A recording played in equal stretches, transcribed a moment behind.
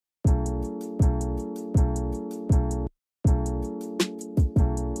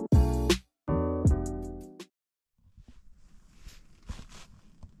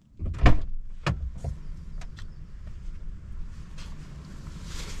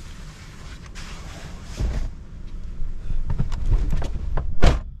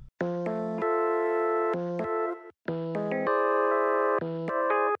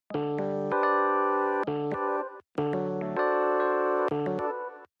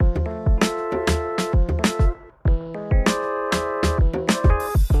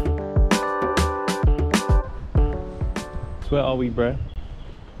where are we, bro?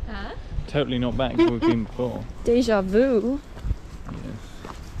 Huh? Totally not back where we've been before. Deja vu. Yes.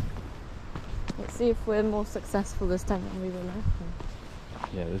 Let's see if we're more successful this time than we were last time.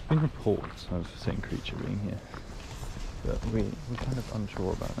 Yeah, there's been reports of a certain creature being here, but we're kind of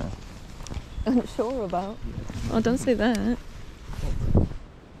unsure about now. Unsure about? Yeah. Oh, don't say that.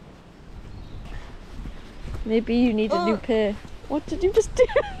 Maybe you need a new pair. What did you just do?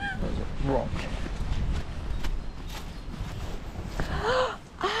 There's a rock.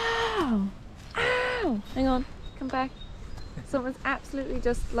 Ow! Ow! Hang on, come back. Someone's absolutely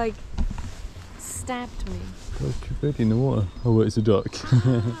just like stabbed me. Oh, too bad in the water. Oh, wait, it's a duck.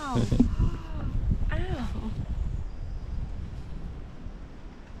 Ow! Ow!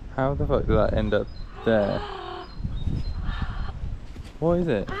 How the fuck did that end up there? What is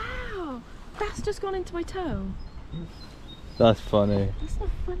it? Ow! That's just gone into my toe. That's funny. That's not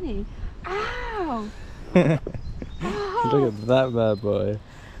funny. Ow! Look at that bad boy.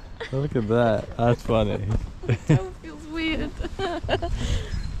 Look at that. That's funny. My toe feels weird.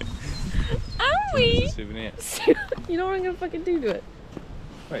 Owie! It's a souvenir. You know what I'm gonna fucking do to it?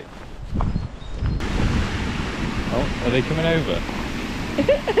 Wait. Oh, are they coming over?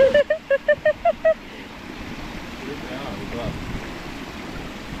 They are as well.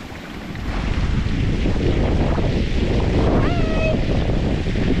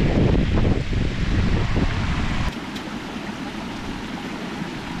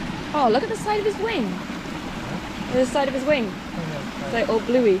 Oh, look at the side of his wing. Look at the side of his wing. It's like all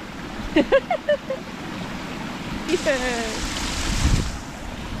bluey. Yeah.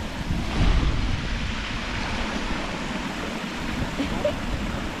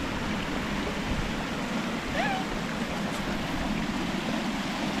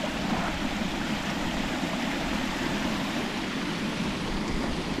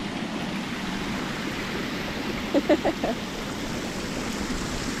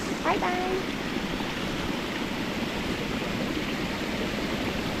 Bye bye.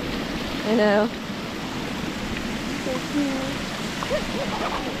 I know. So cute.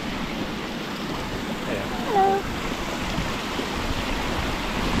 Hello.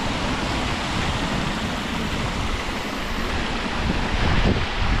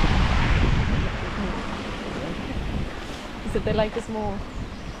 He said they like us more.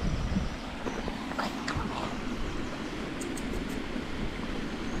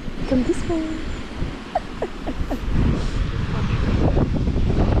 Come this way.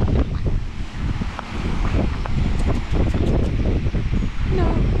 No,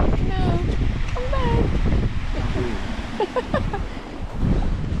 no, come back.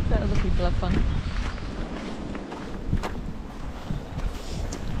 Let other people have fun.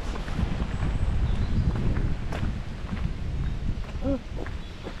 Oh.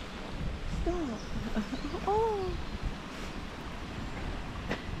 Stop. Oh.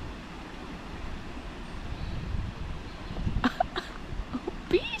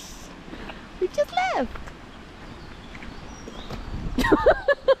 Beast! We just left!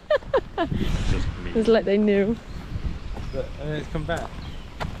 Just me. It's like they knew. But, and then it's come back.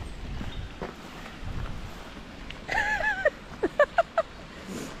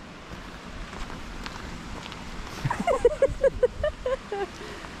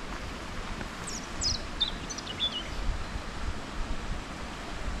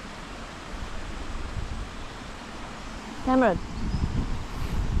 Cameron.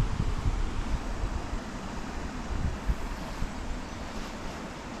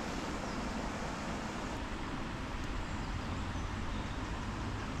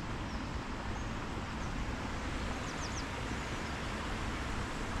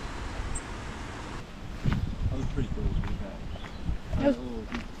 That was pretty cool to be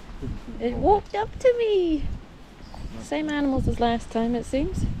It, it walked up to me. Same animals as last time, it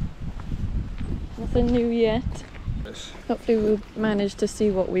seems. Nothing new yet. Hopefully we'll manage to see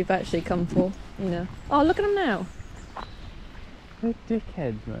what we've actually come for, you know. Oh, look at them now. They're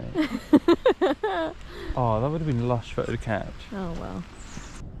dickheads, mate. Oh, that would have been lush photo to catch. Oh well.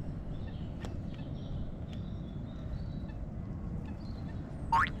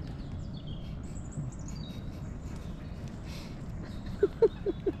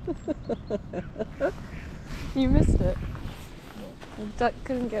 You missed it. The duck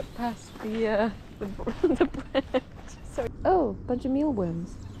couldn't get past the branch. So, oh, bunch of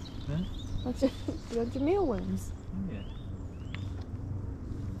mealworms. Huh? Bunch of mealworms. Oh, yeah.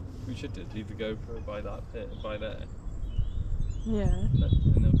 We should leave the GoPro by that pit, by there. Yeah. And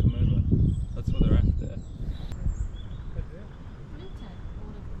they'll come over. That's what they're after.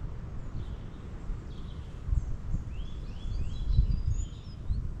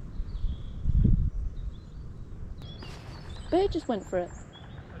 bird just went for it.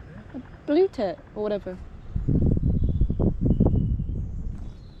 A blue tit or whatever.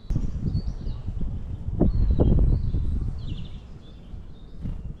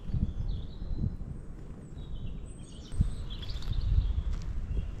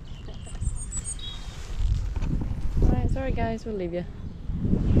 Alright, sorry guys, we'll leave you.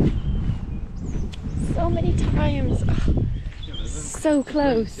 So many times. Oh, so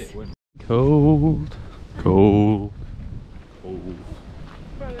close. Cold, cold, cold.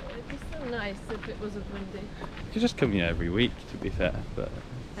 Bro, it'd be so nice if it wasn't windy. You could just come here every week, to be fair, but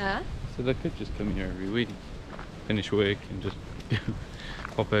Huh? so they could just come here every week, finish work and just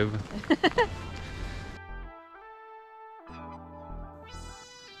pop over.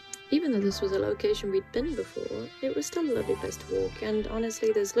 Even though this was a location we'd been before, it was still a lovely place to walk, and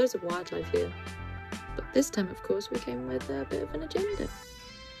honestly there's loads of wildlife here. But this time of course we came with a bit of an agenda.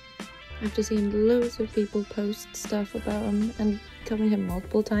 After seeing loads of people post stuff about them and coming here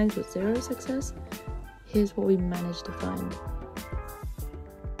multiple times with zero success, here's what we managed to find.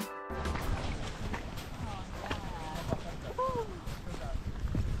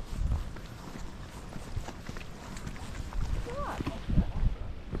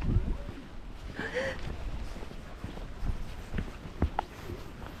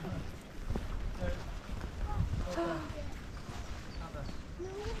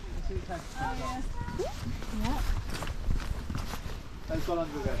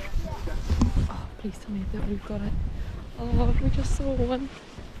 Oh, please tell me that we've got it. Oh, we just saw one.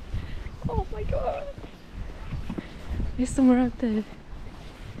 Oh my god. He's somewhere out there.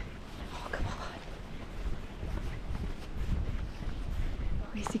 Oh, come on.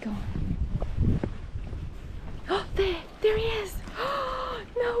 Where's he gone? Oh, there he is. Oh,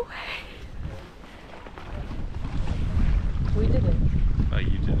 no way. We did it. Oh,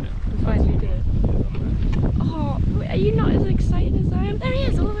 you did it. We finally did it. Oh, are you not as excited as I am? There he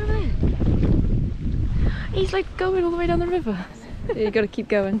is, all the way over there. He's like going all the way down the river. You gotta keep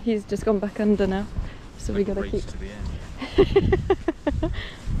going. He's just gone back under now. So we gotta keep. To the end.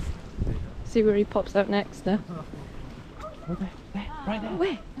 See where he pops out next now. Okay, there, right there.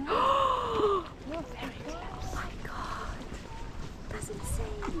 Where? Oh, very close. Oh my god. That's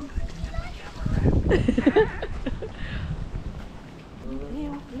insane.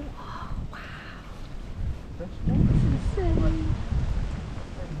 Oh, wow. That's insane.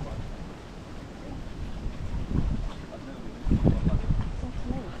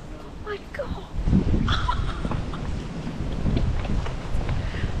 Oh my god.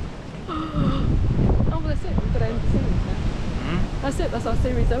 Oh, well, that's it. We've got to end the series now. That's it. That's our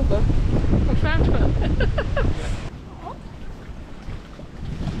series over. We found her.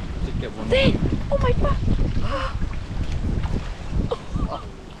 Did get one. There! Oh my god!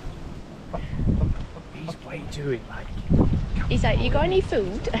 He's way too like. He's like, you got any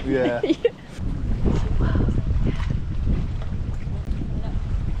food? Yeah.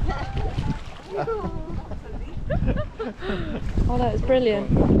 Oh, that is brilliant.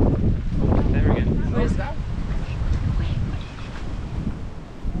 There again. Where's that?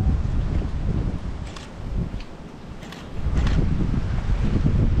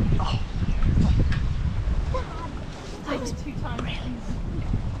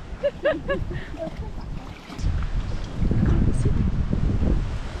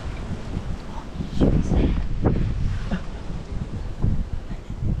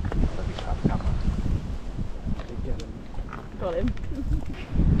 Got him.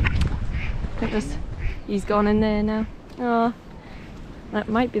 I think he's gone in there now. Oh, that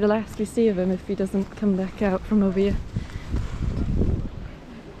might be the last we see of him if he doesn't come back out from over here.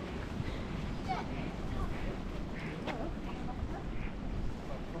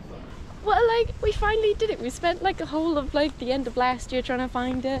 Well, like, we finally did it. We spent like a whole of like the end of last year trying to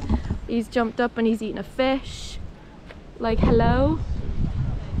find it. He's jumped up and he's eaten a fish. Like, hello?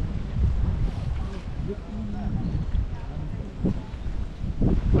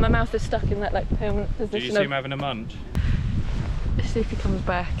 My mouth is stuck in that like permanent position. Did you see him having a munch? Let's see if he comes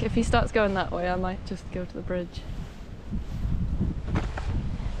back. If he starts going that way, I might just go to the bridge.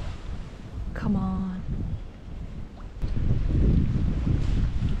 Come on.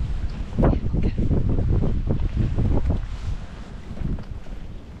 Okay.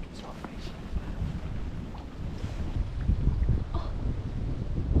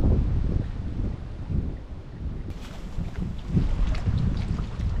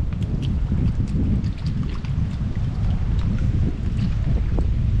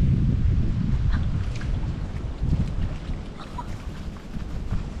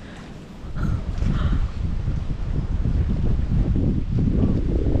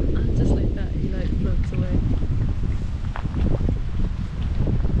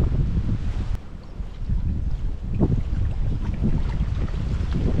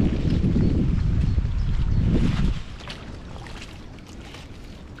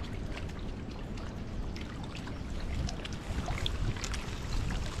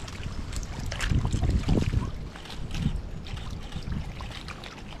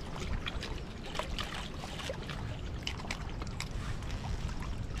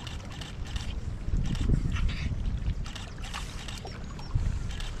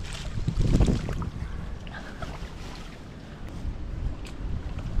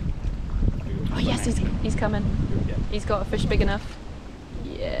 yes, he's coming. Yeah. He's got a fish big enough.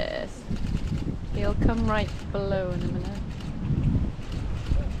 Yes. He'll come right below in a minute.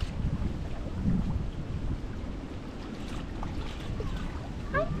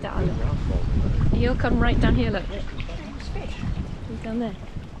 Hi, darling. He'll come right down here, look. Fish. He's down there.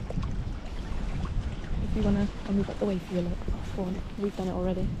 If you wanna, I'll move up the way for you, look. Go on, we've done it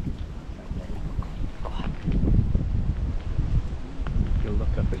already. Go on. He'll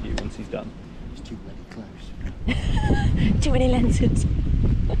look up at you once he's done. It's too bloody close. Too many lenses.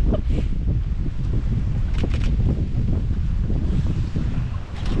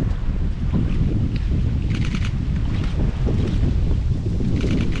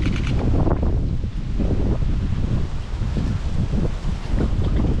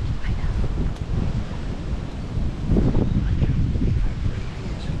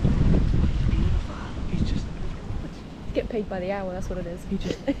 Get paid by the hour, that's what it is. He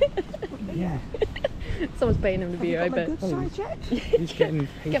just, yeah. Someone's paying him to be here, I bet. He's getting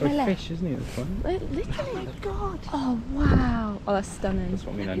paid Get my by leg. fish, isn't he? That's fine. Literally. Oh my god. Oh wow. Oh, that's stunning. That's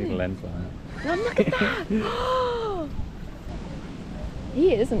what I mean, I need a lens like that. No, look at that.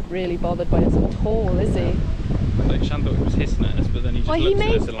 He isn't really bothered by us at all, is he? Like Shan thought he was hissing at us, but then he just Well, looks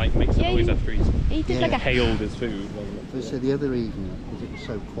at us and like makes a noise after he's He did like a inhaled his food. So the other evening, because it was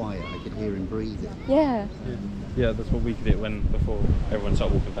so quiet, I could hear him breathing. yeah. Yeah, that's what we did before everyone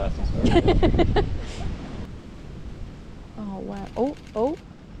started walking past us. Oh wow. Oh.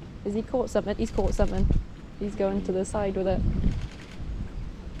 Has he caught something? He's caught something. He's going to the side with it.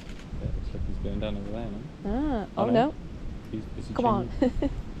 Yeah, looks like he's going down over there now. Ah. Oh no. He's busy. Come on.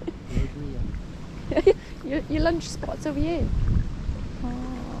 your lunch spot's over here.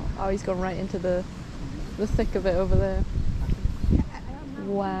 Oh, he's gone right into the thick of it over there.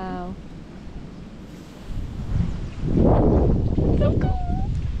 Wow. So cool.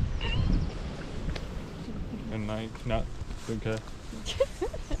 And like, no, okay.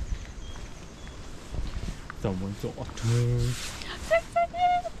 Someone's got otters.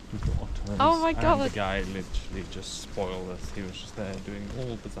 Oh my god. And the guy literally just spoiled us. He was just there doing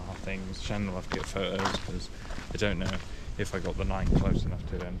all bizarre things. Shannon will have to get photos because I don't know if I got the 9 close enough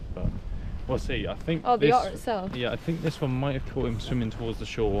to him, but we'll see. I think the otter itself? Yeah, I think this one might have caught him swimming towards the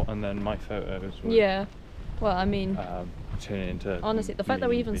shore, and then my photos would Yeah. Well, I mean, turn it into honestly, the fact that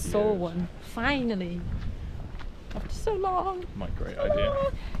we even saw videos. one, finally, after so long. My great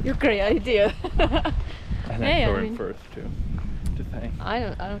idea. Your great idea. And then Hey, for I him mean- first too. To think. I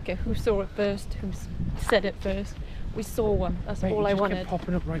don't care who saw it first, who said it first. We saw one. That's Mate, all he I just wanted. kept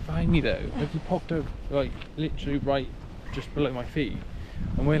popping up right behind me though. Like he popped up like literally right just below my feet.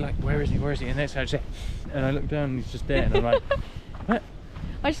 And we're like, where is he? Where is he? And next time I just and I look down and he's just there and I'm like, what?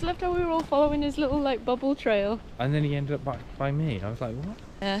 I just loved how we were all following his little like bubble trail. And then he ended up back by me. I was like, what?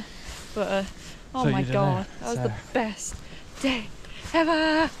 Yeah. But oh So my you don't god, know. that was So- the best day ever.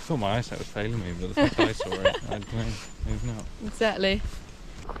 I thought my eyesight was failing me, but the fact I saw it, I don't know. It's not. Exactly.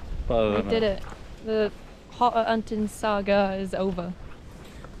 But other We than did that- it. The Otter hunting saga is over.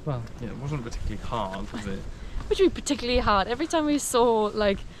 Well, yeah, it wasn't particularly hard, was it? Which was particularly hard. Every time we saw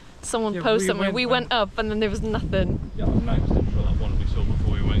like someone Yeah, post we somewhere, went- we went up and then there was nothing. Yeah, I've noticed it for that one we saw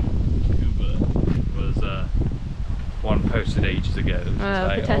before we went scuba was one posted ages ago. It was just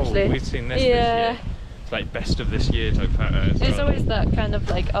like, potentially. oh, we've seen this Yeah. this year. It's like best of this year type photos. It's always that kind of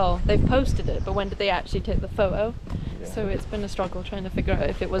like, oh, they've posted it, but when did they actually take the photo? Yeah. So it's been a struggle trying to figure out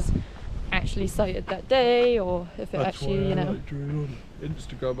if it was actually sighted that day or if it actually, you know. Doing on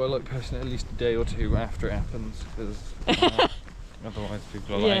Instagram, I like posting it at least a day or two after it happens because otherwise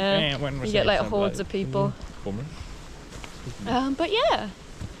people are like, Yeah, when was you get it? like And I'm hordes of people. Woman. But yeah,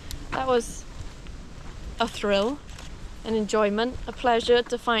 that was a thrill, an enjoyment, a pleasure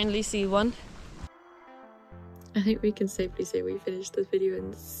to finally see one. I think we can safely say we finished this video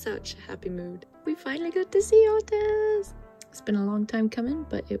in such a happy mood. We finally got to see otters! It's been a long time coming,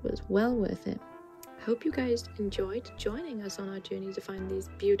 but it was well worth it. I hope you guys enjoyed joining us on our journey to find these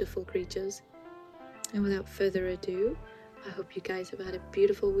beautiful creatures. And without further ado, I hope you guys have had a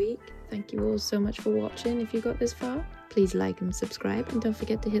beautiful week. Thank you all so much for watching. If you got this far, please like and subscribe, and don't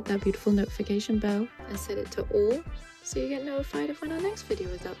forget to hit that beautiful notification bell and set it to all so you get notified of when our next video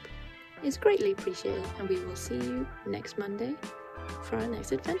is up. It's greatly appreciated, and we will see you next Monday for our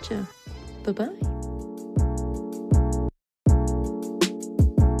next adventure. Bye bye.